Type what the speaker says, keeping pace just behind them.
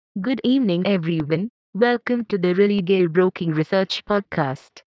Good evening, everyone. Welcome to the Religare Broking Research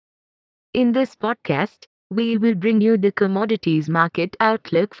Podcast. In this podcast, we will bring you the commodities market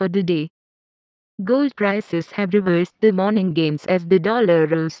outlook for the day. Gold prices have reversed the morning gains as the dollar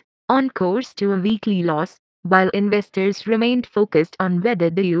rose, on course to a weekly loss, while investors remained focused on whether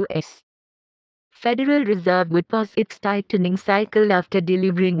the U.S. Federal Reserve would pause its tightening cycle after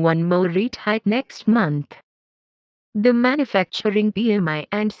delivering one more rate hike next month. The manufacturing PMI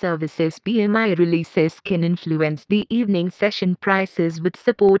and services PMI releases can influence the evening session prices, with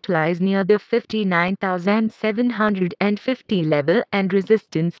support lies near the 59,750 level and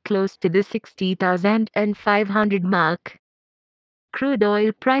resistance close to the 60,500 mark. Crude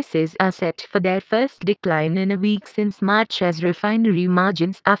oil prices are set for their first decline in a week since March as refinery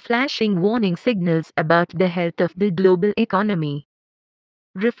margins are flashing warning signals about the health of the global economy.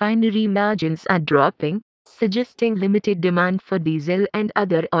 Refinery margins are dropping, suggesting limited demand for diesel and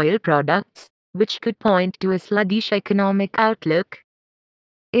other oil products, which could point to a sluggish economic outlook.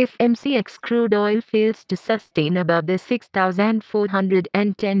 If MCX crude oil fails to sustain above the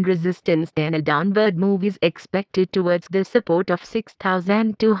 6,410 resistance, then a downward move is expected towards the support of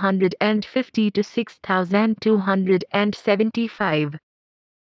 6,250 to 6,275.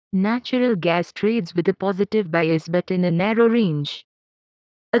 Natural gas trades with a positive bias but in a narrow range.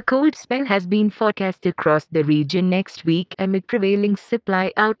 A cold spell has been forecast across the region next week amid prevailing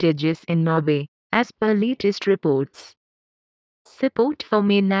supply outages in Norway, as per latest reports. Support for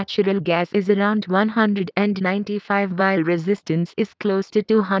main natural gas is around 195 while resistance is close to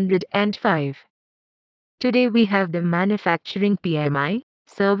 205. Today we have the manufacturing PMI,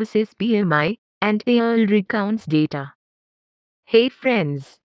 services PMI, and the oil rig counts data. Hey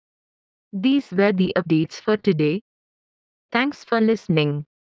friends! These were the updates for today. Thanks for listening.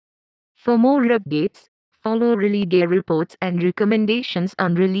 For more updates, follow Religare reports and recommendations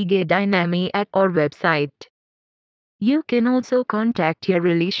on Religare Dynami at our website. You can also contact your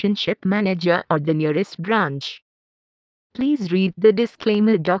relationship manager or the nearest branch. Please read the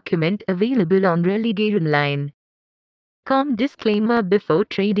disclaimer document available on Religare Online. Com disclaimer before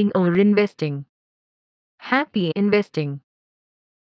trading or investing. Happy investing.